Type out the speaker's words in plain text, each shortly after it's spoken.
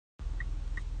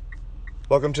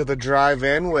Welcome to the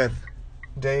Drive-In with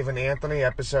Dave and Anthony,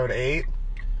 episode 8.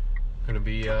 Going to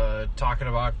be talking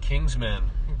about Kingsman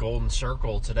Golden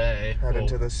Circle today. Head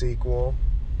into the sequel.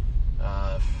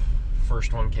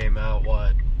 First one came out,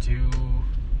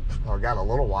 it got a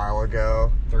little while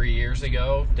ago. 3 years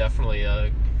ago. Definitely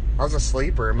That was a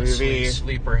sleeper movie.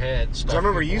 Sleeper hit. Stuff I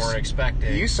remember people weren't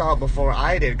expecting. You saw it before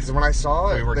I did, because when I saw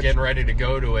it... We were getting ready to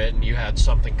go to it, and you had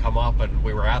something come up, and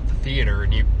we were at the theater,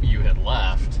 and you had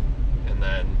left. And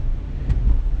then...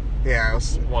 Yeah,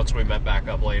 once we met back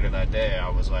up later that day, I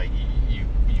was like, you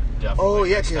definitely... Oh,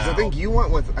 yeah, because I think you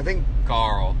went with...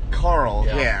 Carl,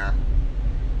 yeah.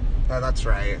 That's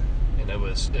right. And it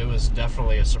was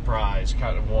definitely a surprise.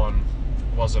 Kind of one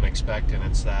wasn't expecting.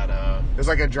 It's that it was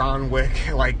like a John Wick,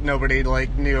 nobody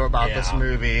knew about this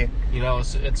movie. You know,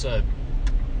 it's a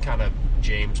kind of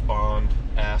James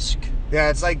Bond-esque. Yeah,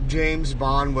 it's like James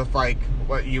Bond with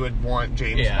what you would want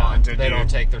James Bond to do. They don't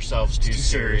take themselves too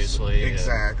seriously.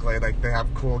 Exactly. They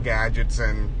have cool gadgets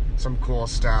and some cool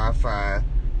stuff.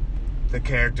 The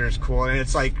character's cool, and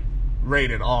it's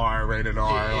rated R.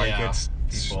 Yeah, It's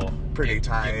people pretty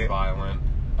tight. Violent.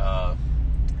 Yeah,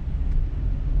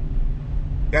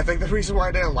 I think the reason why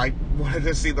I wanted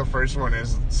to see the first one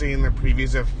is seeing the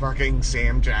previews of fucking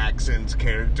Sam Jackson's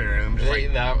character, and I'm just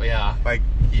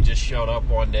he just showed up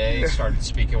one day, started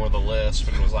speaking with a lisp,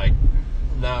 and was like,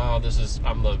 "No,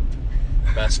 I'm the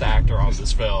best actor on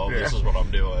this film. This is what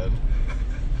I'm doing."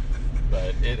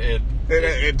 But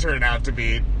it turned out to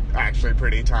be actually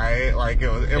pretty tight.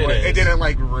 It didn't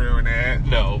ruin it.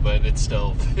 No, but it's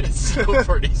still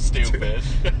pretty stupid.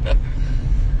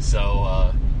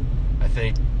 So I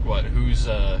think who's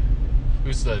the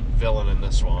villain in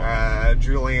this one?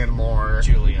 Julianne Moore.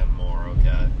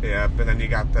 Okay. Yep, and then you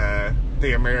got the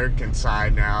American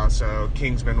side now. So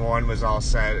Kingsman 1 was all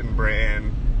set in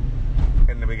Britain,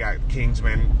 and then we got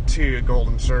Kingsman 2,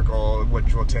 Golden Circle,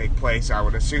 which will take place, I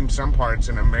would assume, some parts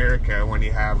in America when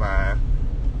you have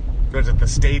was it The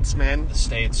Statesman? The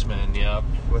Statesman, yep.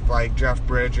 With Jeff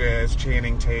Bridges,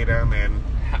 Channing Tatum, and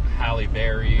Halle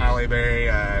Berry.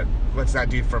 What's that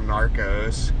dude from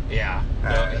Narcos? Yeah,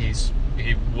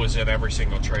 he was in every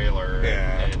single trailer.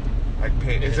 Yeah,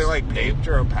 is it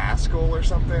Pedro Pascal or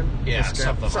something? Yeah,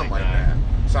 something like that.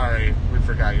 Sorry, we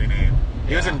forgot your name.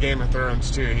 He was in Game of Thrones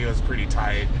too. He was pretty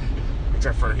tight,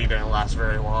 except for he didn't last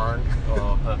very long.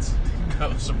 Well, that's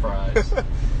no surprise.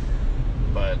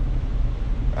 But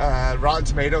Rotten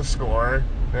Tomatoes score.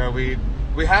 We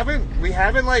haven't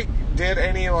did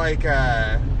any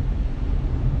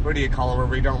what do you call it, where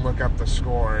we don't look up the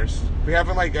scores. We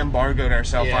haven't embargoed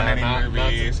ourselves on any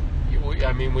movies.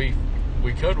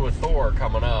 We could with Thor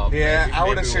coming up. Yeah, I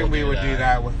would assume we would do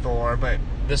that with Thor, but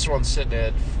this one's sitting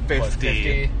at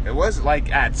 50. It was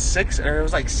at 6, or it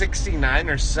was 69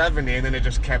 or 70, and then it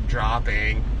just kept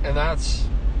dropping. And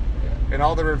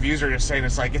all the reviews are just saying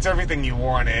it's everything you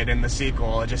wanted in the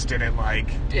sequel. It just didn't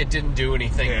it didn't do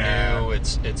anything new.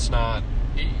 It's not,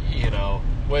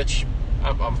 which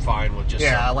I'm fine with, just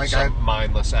some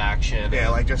mindless action.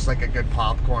 Yeah, just a good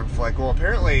popcorn flick. Well,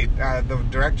 apparently the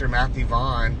director Matthew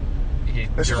Vaughn,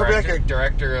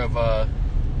 director of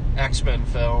X-Men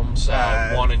films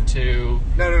 1 and 2.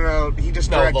 No. He just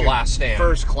directed The Last Stand.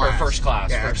 First Class.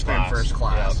 Yeah, X-Men First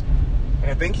Class. Yep. And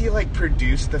I think he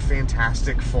produced the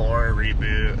Fantastic Four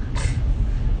reboot.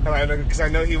 Because I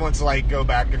know he wants to go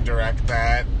back and direct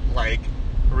that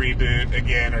reboot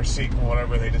again or sequel,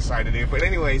 whatever they decide to do. But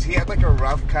anyways, he had a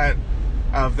rough cut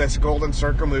of this Golden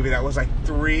Circle movie that was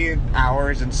 3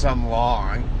 hours and some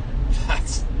long.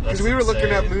 Because we were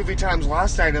looking at movie times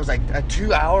last night, and it was a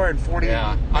 2 hour and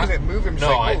 40-minute movie.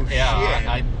 I'm shit.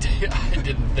 I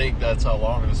didn't think that's how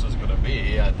long this was going to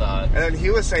be. I thought. And then he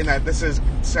was saying that this is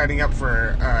setting up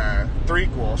for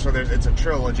threequel, so it's a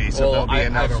trilogy, so there'll be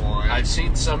another one. I've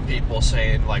seen some people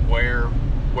saying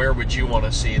where would you want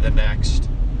to see the next?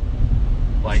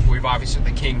 We've obviously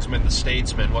the Kingsman, the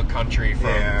Statesman. What country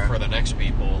for the next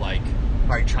people?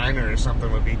 China or something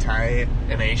would be tight.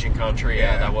 An Asian country,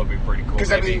 that would be pretty cool. Because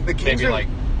the Kingsman,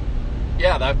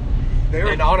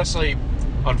 and honestly,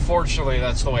 unfortunately,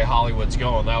 that's the way Hollywood's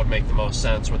going. That would make the most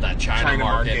sense with that China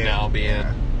market now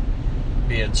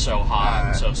being so hot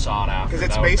and so sought after. Because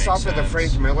it's based off of the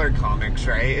Frank Miller comics,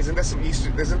 right? Isn't this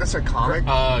a comic?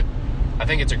 I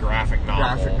think it's a graphic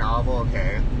novel.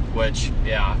 Okay. Which,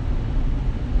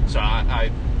 so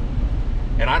I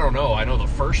don't know. I know the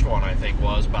first one, I think,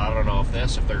 was, but I don't know if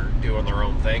they're doing their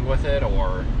own thing with it,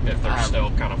 or if they're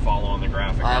still kind of following the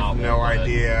graphic novel. I have no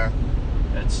idea.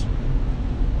 It's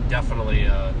definitely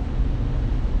a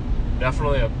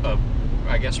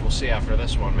I guess we'll see after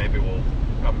this one. Maybe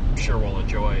I'm sure we'll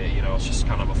enjoy it. It's just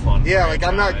kind of a fun on the Yeah, like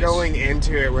I'm not franchise. going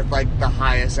into it with like the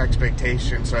highest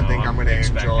expectations, so I think I'm gonna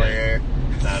enjoy it.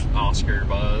 That Oscar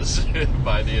buzz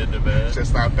by the end of it.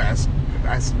 Just that best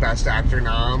actor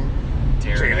nom.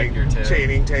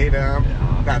 Channing Tatum.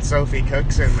 Yeah. That Sophie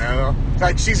Cookson though. It's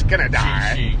like she's gonna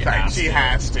die. She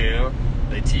has to.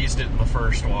 They teased it in the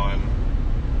first one.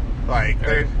 Like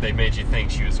they made you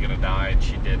think she was gonna die and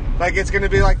she didn't. Like it's gonna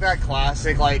be like that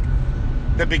classic, like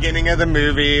the beginning of the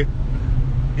movie.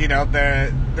 You know,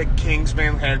 the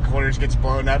Kingsman headquarters gets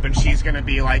blown up and she's gonna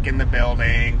be like in the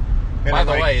building. And by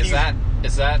the way, is that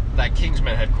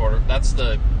Kingsman headquarters? That's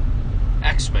the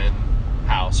X-Men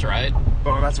house, right?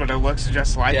 Well, that's what it looks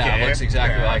just like. Yeah, it looks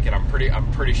exactly like it. I'm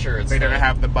pretty sure it's. They didn't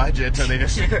have the budget, so they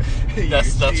just.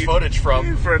 that's footage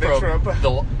from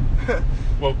the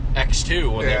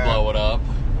X2 when they blow it up.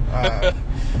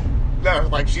 No,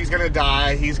 like she's gonna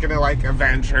die. He's gonna like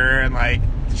avenge her, and like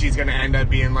she's gonna end up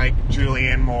being like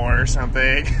Julianne Moore or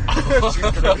something. She's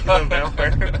gonna be the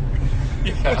villain.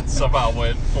 Yeah, somehow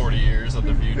went 40 years in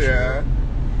the future.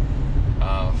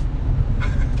 Yeah.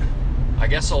 I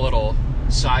guess a little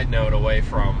side note away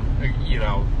from, you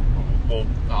know, we'll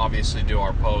obviously do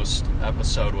our post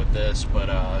episode with this, but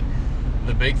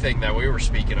the big thing that we were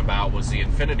speaking about was the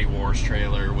Infinity Wars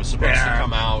trailer was supposed to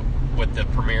come out with the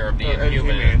premiere of the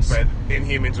Inhumans. But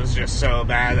Inhumans was just so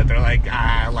bad that they're like,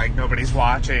 like nobody's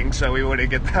watching, so we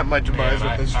wouldn't get that much buzz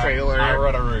with this trailer. I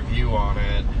read a review on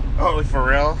it. Oh, for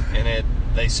real? And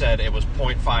they said it was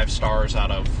 0.5 stars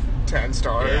out of 10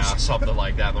 stars. Yeah, something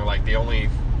like that. And they're like, the only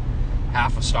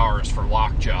half a star is for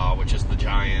Lockjaw, which is the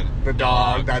giant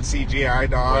dog, that CGI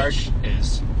dog. Which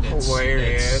is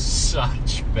hilarious. It's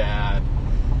such bad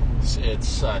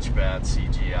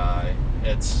CGI.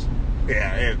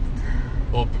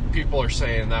 Well, people are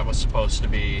saying that was supposed to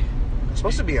be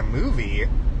a movie.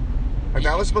 Like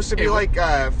that was supposed to be like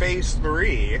Phase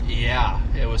 3. Yeah,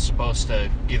 it was supposed to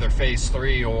either Phase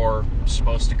 3 or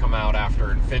supposed to come out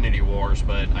after Infinity Wars,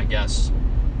 but I guess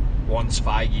once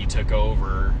Feige took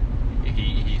over,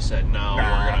 he said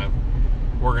no,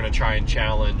 we're gonna try and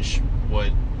challenge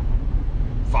what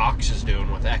Fox is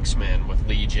doing with X-Men, with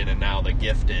Legion, and now the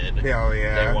Gifted. Oh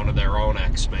yeah, they wanted their own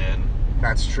X-Men.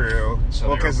 That's true. So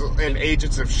well, because in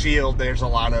Agents of S.H.I.E.L.D., there's a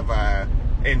lot of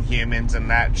Inhumans in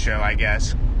that show, I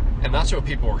guess. And that's what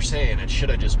people were saying. It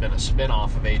should have just been a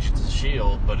spin-off of Agents of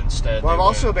S.H.I.E.L.D., but instead... Well, I've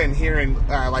also been hearing,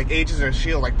 like, Agents of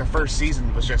S.H.I.E.L.D., like, the first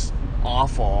season was just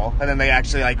awful. And then they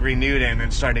actually, like, renewed it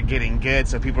and started getting good.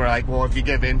 So people are like, well, if you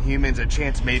give Inhumans a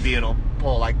chance, maybe it'll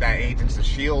pull, like, that Agents of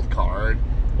S.H.I.E.L.D. card.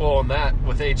 Well, and that,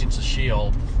 with Agents of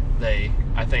S.H.I.E.L.D.,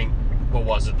 I think, what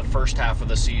was it? The first half of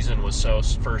the season was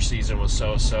first season was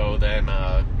so-so. Then,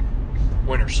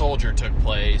 Winter Soldier took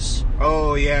place.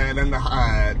 Oh, yeah, and then the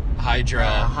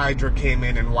Hydra came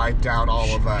in and wiped out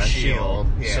all of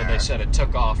S.H.I.E.L.D. Yeah. So they said it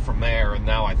took off from there, and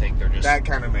now I think they're just... That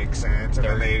kind of makes sense.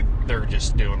 And they're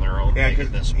just doing their own thing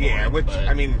at this point. Yeah,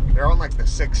 I mean, they're on like the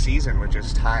 6th season, which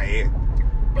is tight.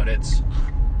 But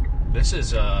this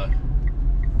is, I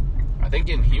think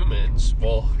Inhumans,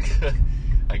 well,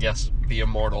 I guess the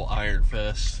immortal Iron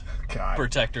Fist,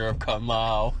 protector of Kun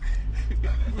Lao,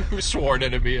 sworn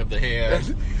enemy of the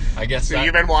Hand. I guess so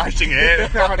you've been watching it.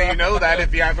 How do you know that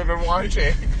if you haven't been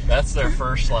watching? That's their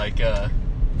first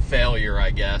failure,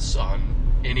 I guess,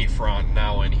 on any front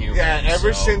now. Inhumans. Yeah,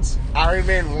 ever since Iron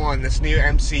Man 1, this new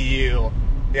MCU,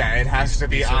 yeah, it has to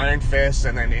be Iron Fist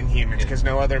and then Inhumans because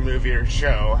no other movie or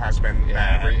show has been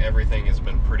bad. Everything has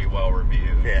been pretty well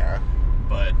reviewed. Yeah,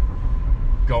 but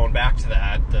going back to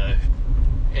that, the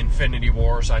Infinity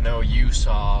Wars, I know you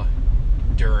saw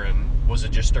was it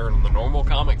just during the normal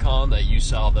Comic-Con that you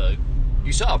saw a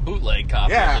bootleg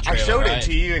copy of the trailer, I showed right? it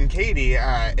to you and Katie.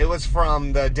 It was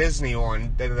from the Disney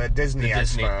one, the Disney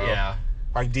Expo. Yeah.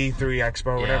 Like D3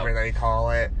 Expo, whatever they call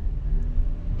it.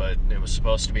 But it was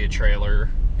supposed to be a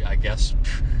trailer. I guess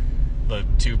the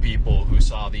two people who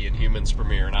saw the Inhumans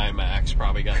premiere in IMAX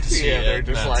probably got to see it. They're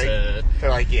just they're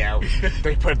like,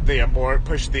 they pushed the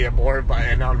abort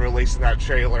button on releasing that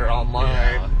trailer online.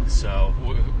 Yeah, so...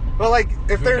 But, like,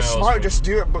 if they're smart, just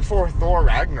do it before Thor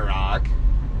Ragnarok.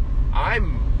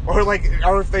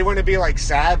 Or if they want to be, like,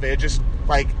 savage, just,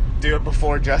 like, do it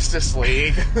before Justice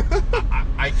League.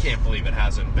 I can't believe it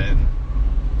hasn't been.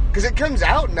 Because it comes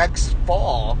out next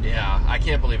fall. Yeah, I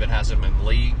can't believe it hasn't been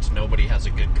leaked. Nobody has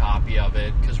a good copy of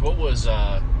it. Because what was,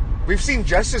 We've seen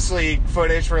Justice League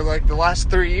footage for, like, the last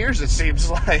 3 years, it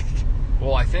seems like.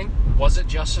 Well, I think, was it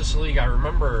Justice League? I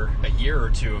remember a year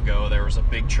or two ago there was a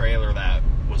big trailer that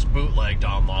was bootlegged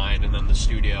online, and then the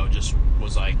studio just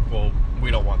was like, well,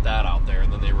 we don't want that out there,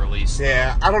 and then they released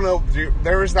I don't know,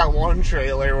 there was that one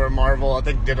trailer where Marvel, I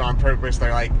think, did it on purpose.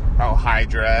 They're like, oh,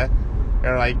 Hydra.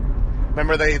 They're like,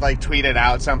 Remember they like tweeted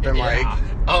out something like,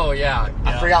 "Oh yeah,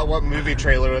 I forgot what movie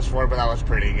trailer it was for, but that was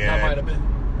pretty good." That might have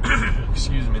been.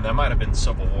 Excuse me. That might have been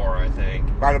Civil War, I think.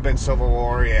 Might have been Civil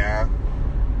War, yeah.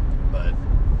 But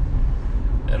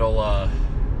it'll,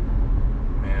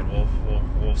 man,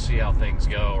 we'll see how things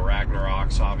go.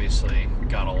 Ragnarok's obviously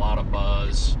got a lot of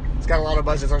buzz. It's got a lot of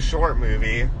buzz. It's a short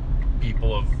movie.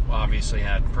 People have obviously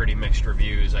had pretty mixed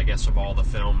reviews, I guess, of all the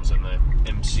films in the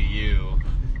MCU.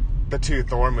 The 2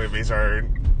 Thor movies are...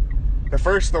 The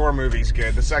first Thor movie's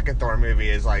good. The second Thor movie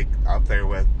is, like, up there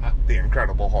with The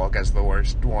Incredible Hulk as the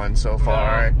worst one so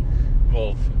far.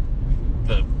 Well,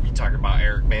 you talking about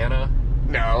Eric Bana?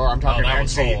 No, I'm talking that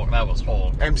was Hulk. That was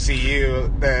Hulk.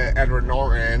 MCU, the Edward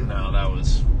Norton. No, that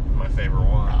was my favorite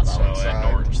one. So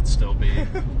Ed Norton should still be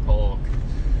Hulk.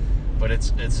 But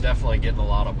it's definitely getting a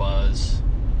lot of buzz.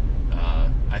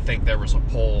 I think there was a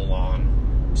poll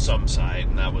on some site,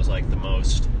 and that was like the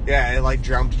most. Yeah, it like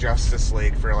jumped Justice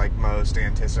League for like most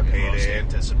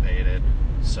anticipated.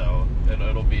 So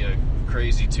it'll be a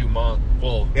crazy 2 month.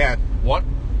 Well, yeah. What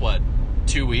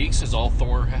 2 weeks is all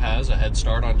Thor has a head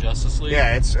start on Justice League?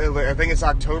 Yeah, I think it's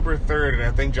October 3rd, and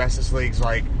I think Justice League's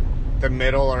like the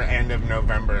middle or end of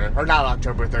November, or not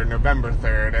October 3rd, November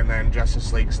 3rd, and then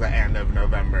Justice League's the end of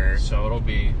November. So it'll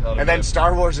be. And then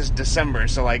Star Wars is December,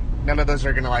 so like none of those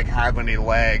are gonna like have any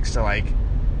legs to like.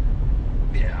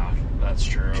 Yeah, that's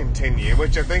true. Continue,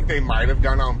 which I think they might have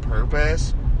done on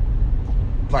purpose.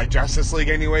 Like Justice League,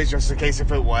 anyways, just in case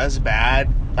if it was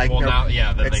bad. Like, well, now,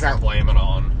 yeah, then they can blame it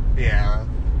on. Yeah.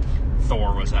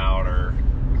 Thor was out, or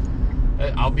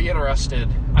I'll be interested.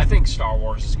 I think Star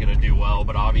Wars is going to do well,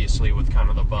 but obviously with kind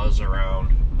of the buzz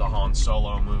around the Han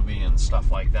Solo movie and stuff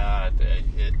like that,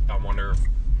 I wonder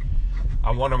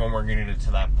when we're getting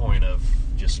to that point of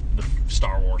just the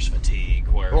Star Wars fatigue.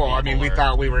 Where we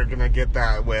thought we were going to get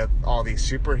that with all these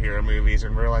superhero movies,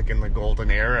 and we're like in the golden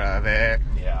era of it.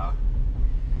 Yeah.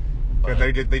 But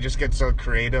they just get so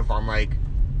creative on like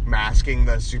masking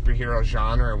the superhero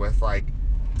genre with like,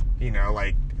 you know,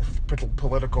 like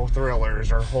political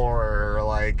thrillers or horror or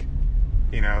like,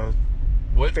 you know,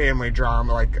 family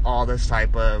drama, like all this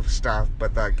type of stuff,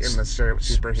 but like in the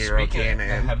superhero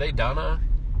canon. Have they done a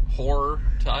horror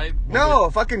type? No,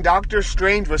 fucking Doctor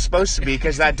Strange was supposed to be,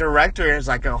 because that director is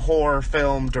like a horror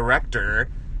film director.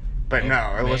 But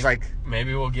it was like...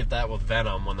 Maybe we'll get that with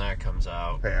Venom when that comes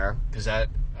out. Yeah. Because I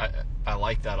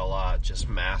like that a lot, just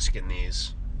masking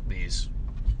these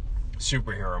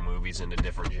superhero movies into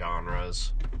different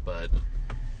genres. But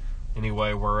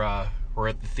anyway, we're at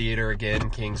the theater again,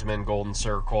 Kingsman Golden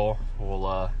Circle.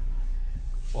 We'll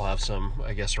have some,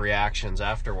 I guess, reactions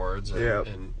afterwards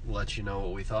and let you know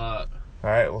what we thought. All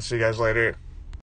right, we'll see you guys later.